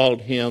them called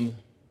him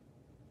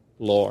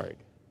Lord?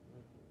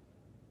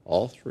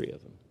 All three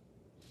of them.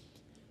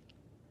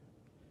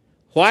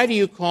 Why do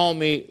you call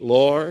me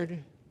Lord,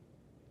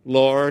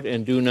 Lord,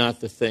 and do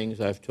not the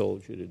things I've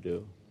told you to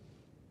do?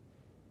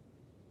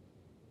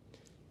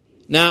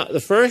 Now, the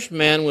first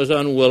man was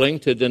unwilling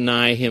to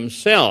deny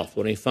himself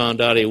when he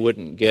found out he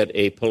wouldn't get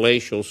a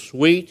palatial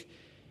suite,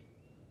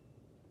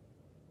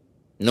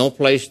 no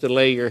place to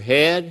lay your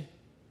head,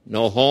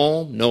 no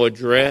home, no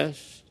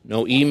address,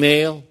 no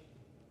email.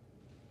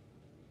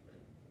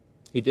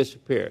 He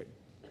disappeared.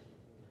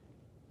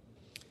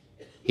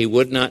 He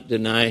would not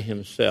deny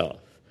himself.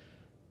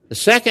 The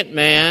second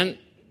man,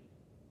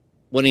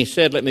 when he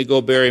said, let me go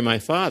bury my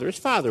father, his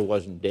father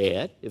wasn't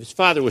dead. If his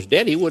father was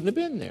dead, he wouldn't have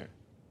been there.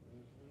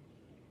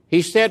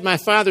 He said, my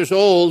father's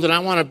old and I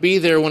want to be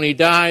there when he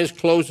dies,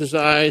 close his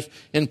eyes,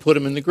 and put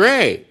him in the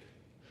grave.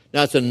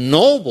 Now, it's a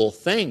noble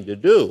thing to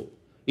do.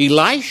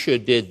 Elisha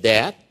did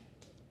that,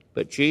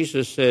 but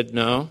Jesus said,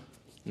 no.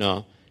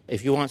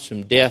 If you want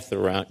some death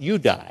around, you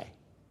die.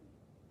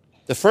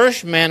 The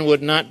first man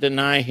would not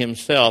deny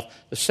himself.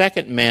 The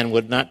second man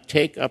would not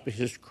take up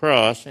his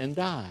cross and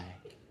die.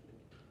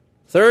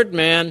 Third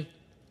man,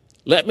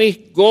 let me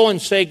go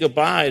and say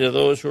goodbye to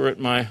those who are at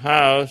my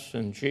house.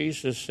 And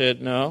Jesus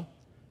said, no,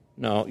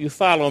 you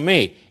follow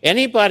me.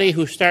 Anybody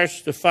who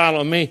starts to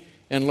follow me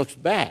and looks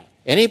back,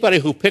 anybody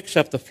who picks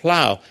up the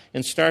plow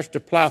and starts to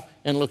plow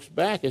and looks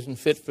back isn't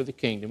fit for the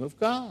kingdom of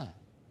God.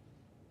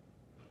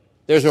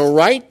 There's a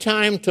right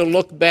time to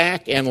look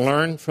back and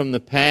learn from the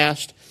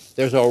past.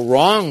 There's a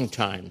wrong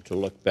time to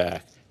look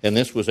back, and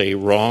this was a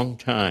wrong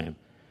time.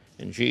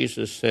 And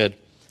Jesus said,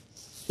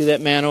 see that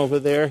man over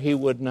there? He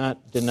would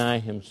not deny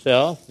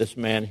himself. This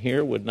man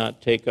here would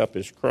not take up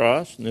his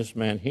cross, and this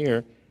man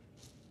here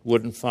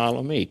wouldn't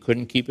follow me,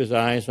 couldn't keep his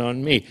eyes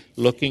on me,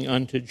 looking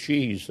unto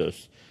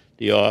Jesus,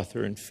 the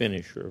author and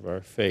finisher of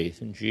our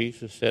faith. And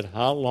Jesus said,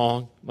 how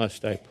long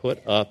must I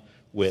put up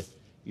with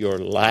your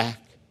lack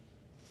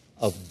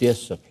of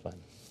discipline?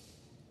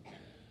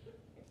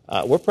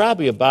 We're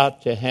probably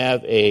about to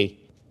have a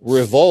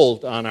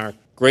revolt on our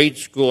grade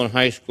school and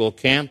high school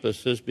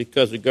campuses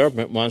because the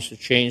government wants to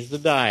change the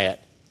diet.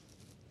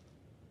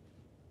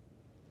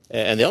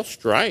 And they'll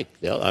strike.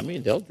 They're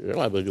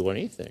liable to do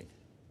anything.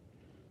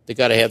 They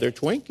got to have their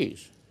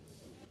Twinkies.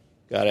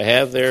 Got to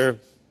have their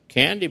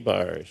candy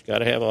bars. Got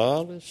to have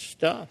all this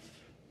stuff.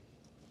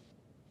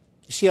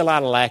 You see a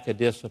lot of lack of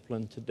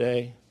discipline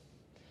today.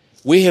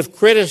 We have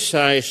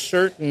criticized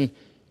certain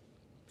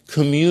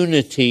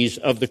communities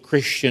of the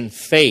Christian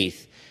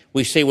faith.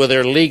 We say, well,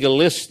 they're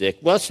legalistic.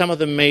 Well, some of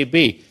them may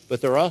be, but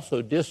they're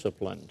also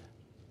disciplined.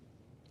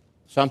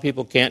 Some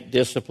people can't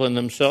discipline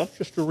themselves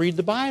just to read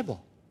the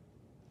Bible.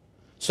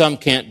 Some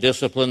can't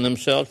discipline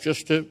themselves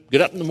just to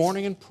get up in the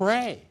morning and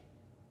pray.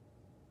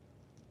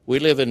 We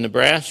live in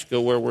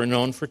Nebraska where we're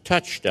known for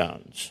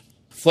touchdowns,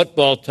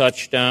 football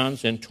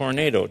touchdowns and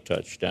tornado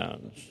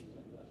touchdowns.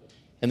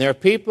 And there are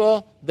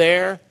people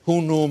there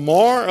who knew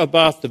more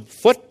about the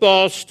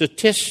football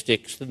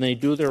statistics than they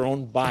do their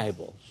own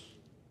Bibles.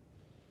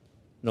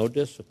 No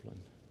discipline.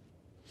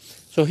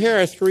 So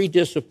here are 3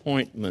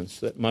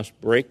 disappointments that must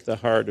break the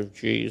heart of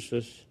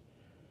Jesus.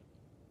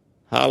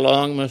 How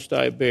long must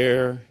I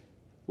bear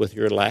with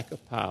your lack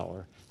of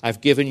power? I've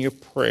given you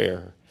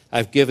prayer.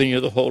 I've given you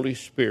the Holy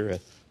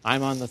Spirit.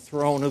 I'm on the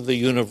throne of the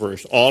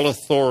universe. All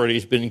authority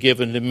has been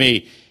given to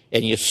me.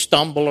 And you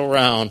stumble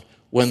around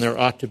when there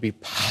ought to be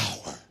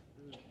power.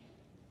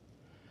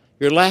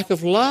 Your lack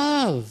of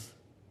love.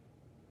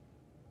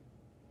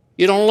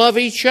 You don't love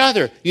each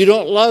other. You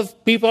don't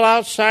love people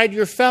outside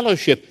your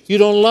fellowship. You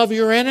don't love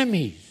your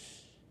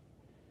enemies.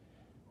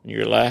 And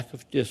your lack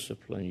of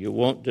discipline. You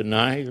won't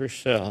deny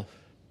yourself.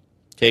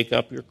 Take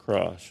up your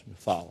cross and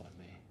follow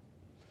me.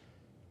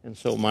 And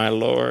so my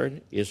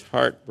Lord is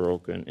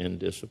heartbroken and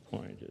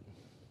disappointed.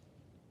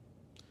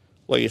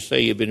 Well, you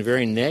say you've been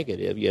very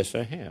negative. Yes,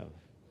 I have.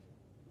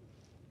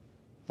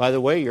 By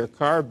the way, your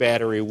car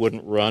battery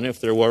wouldn't run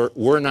if there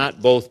were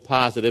not both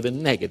positive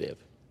and negative.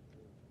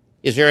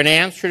 Is there an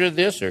answer to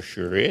this? There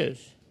sure is.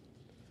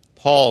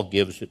 Paul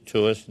gives it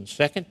to us in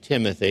 2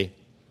 Timothy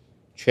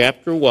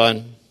chapter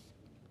 1,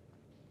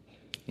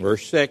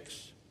 verse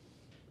 6.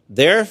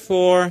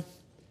 Therefore,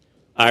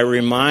 I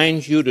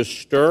remind you to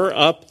stir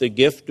up the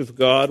gift of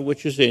God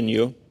which is in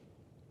you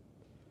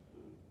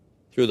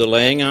through the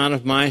laying on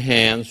of my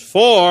hands,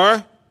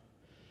 for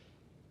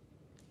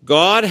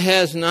God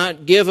has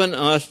not given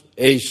us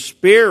a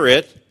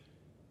spirit,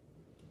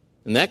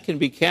 and that can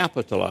be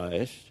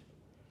capitalized,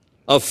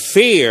 of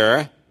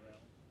fear,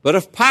 but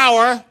of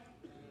power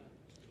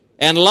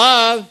and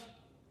love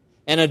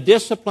and a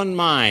disciplined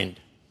mind.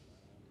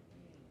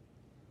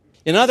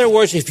 In other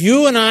words, if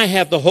you and I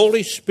have the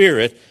Holy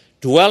Spirit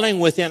dwelling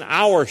within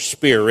our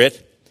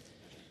spirit,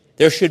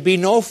 there should be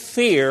no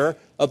fear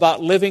about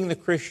living the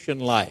Christian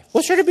life.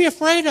 What's there to be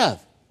afraid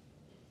of?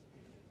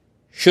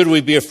 Should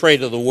we be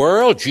afraid of the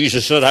world?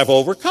 Jesus said, I've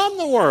overcome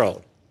the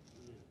world.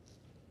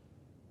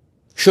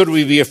 Should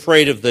we be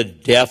afraid of the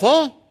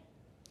devil?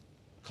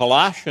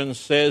 Colossians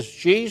says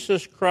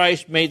Jesus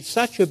Christ made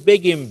such a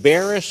big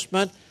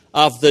embarrassment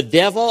of the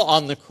devil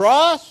on the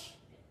cross.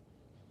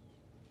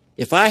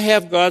 If I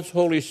have God's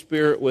Holy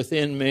Spirit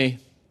within me,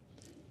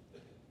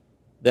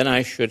 then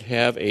I should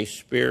have a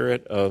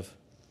spirit of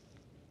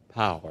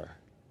power.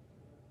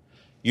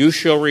 You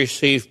shall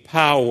receive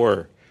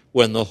power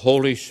when the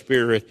Holy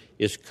Spirit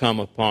is come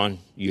upon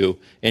you,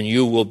 and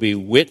you will be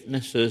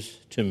witnesses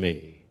to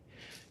me.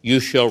 You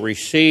shall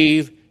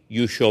receive,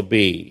 you shall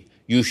be.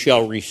 You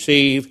shall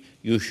receive,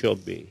 you shall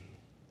be.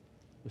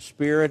 The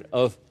spirit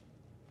of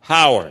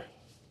power.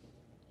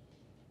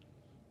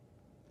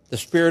 The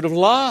spirit of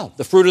love.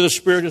 The fruit of the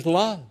Spirit is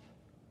love.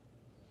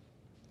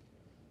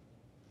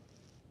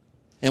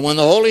 And when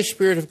the Holy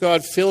Spirit of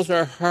God fills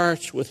our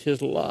hearts with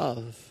His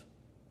love,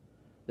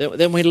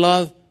 then we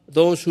love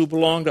those who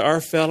belong to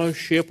our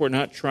fellowship. We're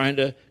not trying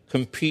to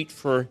compete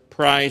for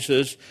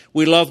prizes.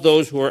 We love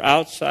those who are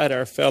outside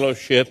our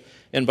fellowship,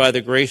 and by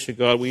the grace of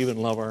God, we even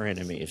love our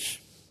enemies.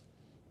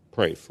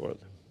 Pray for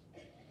them.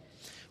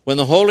 When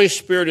the Holy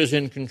Spirit is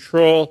in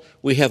control,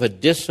 we have a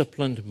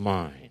disciplined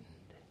mind.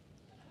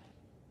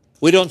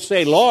 We don't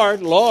say,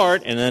 Lord,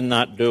 Lord, and then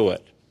not do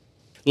it.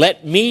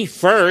 Let me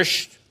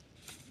first.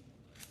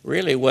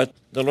 Really, what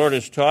the Lord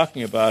is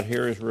talking about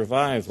here is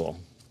revival.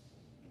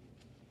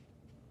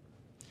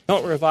 You know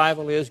what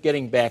revival is?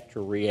 Getting back to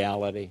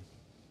reality.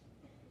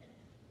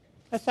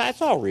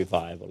 That's all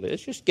revival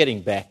is, just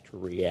getting back to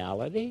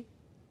reality.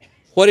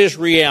 What is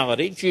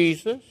reality?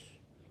 Jesus.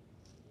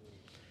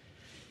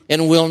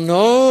 And we'll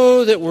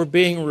know that we're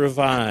being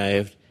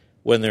revived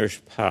when there's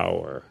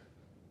power.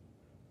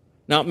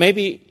 Now,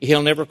 maybe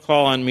He'll never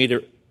call on me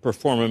to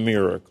perform a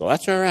miracle.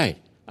 That's all right.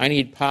 I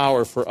need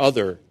power for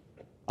other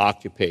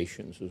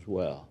occupations as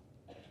well.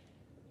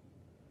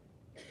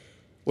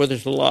 Where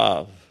there's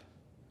love,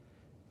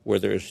 where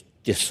there's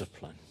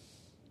discipline.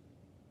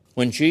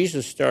 When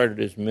Jesus started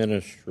His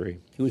ministry,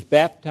 He was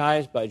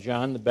baptized by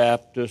John the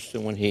Baptist,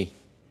 and when He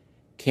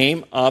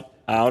came up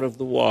out of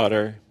the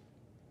water,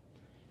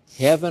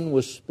 heaven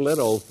was split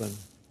open.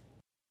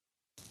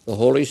 The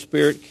Holy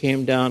Spirit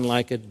came down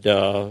like a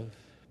dove.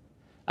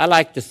 I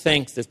like to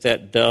think that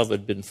that dove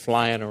had been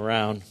flying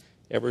around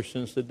ever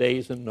since the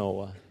days of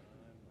Noah.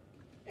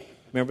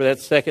 Remember that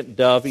second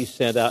dove He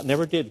sent out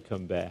never did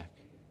come back.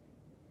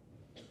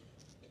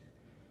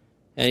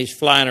 And he's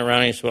flying around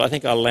and he said, well, I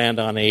think I'll land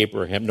on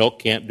Abraham. No,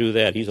 can't do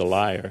that. He's a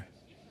liar.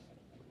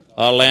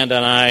 I'll land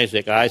on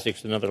Isaac.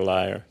 Isaac's another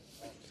liar.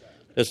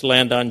 Let's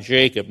land on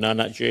Jacob. No,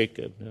 not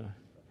Jacob. No.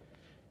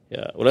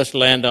 Yeah. Well, let's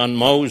land on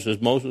Moses.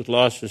 Moses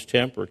lost his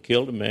temper,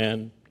 killed a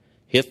man,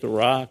 hit the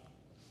rock.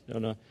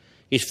 No.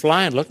 He's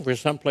flying, looking for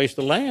some place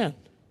to land.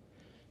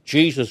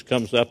 Jesus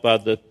comes up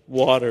out of the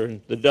water,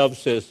 and the dove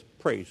says,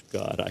 praise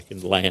God, I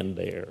can land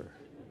there.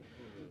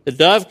 The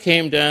dove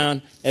came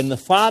down, and the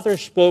Father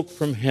spoke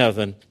from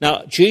heaven.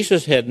 Now,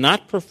 Jesus had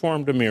not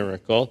performed a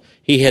miracle.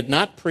 He had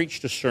not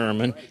preached a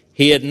sermon.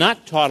 He had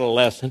not taught a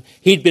lesson.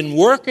 He'd been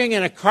working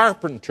in a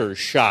carpenter's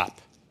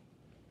shop.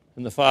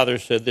 And the father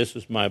said, "This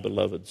is my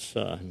beloved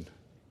son.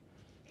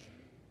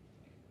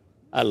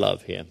 I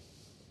love him.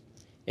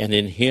 And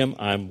in him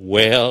I'm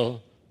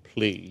well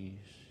pleased."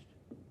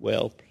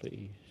 Well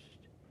pleased.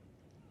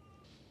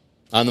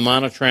 On the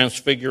Mount of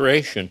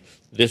Transfiguration,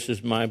 "This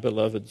is my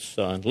beloved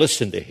son.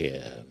 Listen to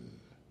him."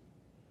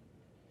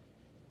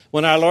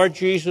 When our Lord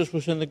Jesus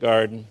was in the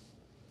garden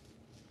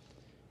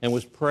and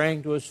was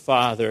praying to his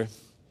Father,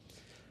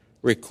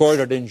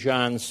 recorded in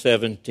John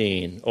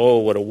 17, oh,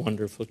 what a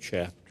wonderful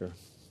chapter.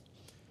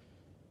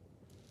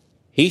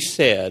 He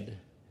said,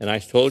 and I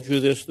told you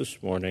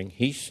this morning,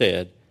 he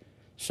said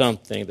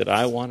something that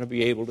I want to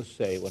be able to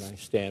say when I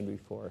stand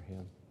before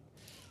him.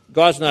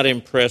 God's not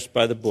impressed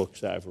by the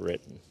books I've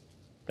written.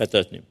 That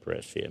doesn't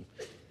impress him.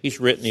 He's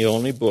written the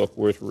only book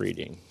worth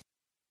reading.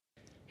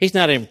 He's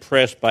not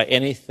impressed by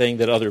anything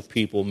that other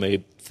people may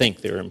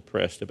think they're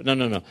impressed with.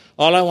 No.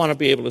 All I want to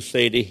be able to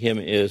say to him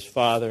is,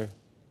 "Father,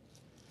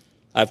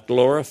 I've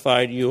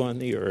glorified you on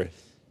the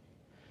earth.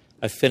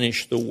 I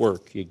finished the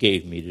work you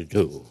gave me to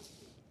do."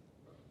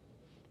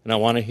 And I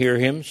want to hear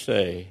him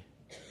say,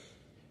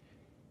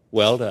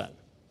 "Well done,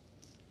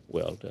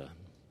 well done."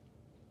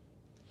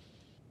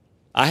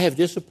 I have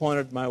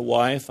disappointed my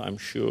wife, I'm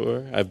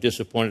sure. I've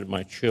disappointed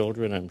my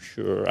children, I'm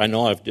sure. I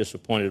know I've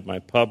disappointed my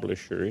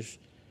publishers.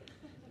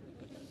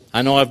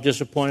 I know I've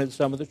disappointed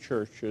some of the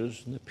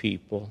churches and the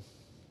people.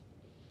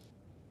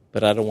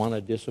 But I don't want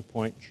to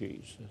disappoint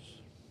Jesus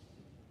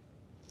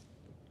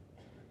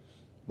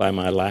by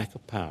my lack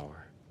of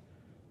power,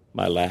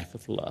 my lack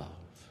of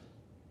love,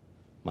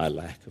 my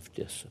lack of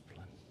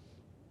discipline.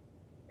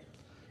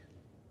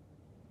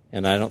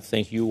 And I don't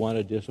think you want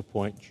to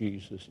disappoint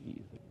Jesus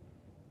either.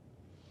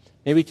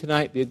 Maybe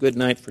tonight be a good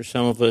night for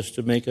some of us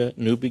to make a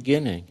new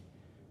beginning.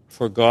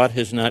 For God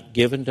has not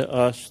given to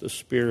us the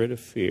spirit of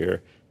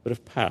fear, but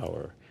of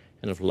power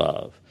and of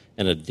love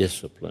and a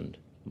disciplined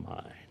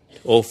mind.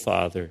 Oh,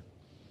 Father,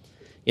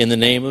 in the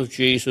name of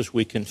Jesus,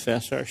 we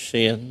confess our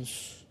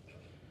sins.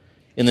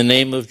 In the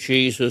name of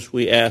Jesus,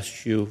 we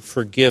ask you,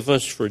 forgive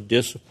us for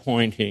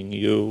disappointing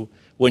you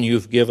when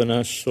you've given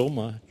us so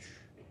much.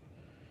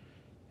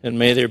 And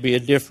may there be a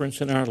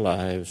difference in our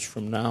lives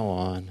from now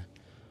on.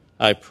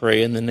 I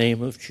pray in the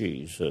name of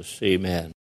Jesus. Amen.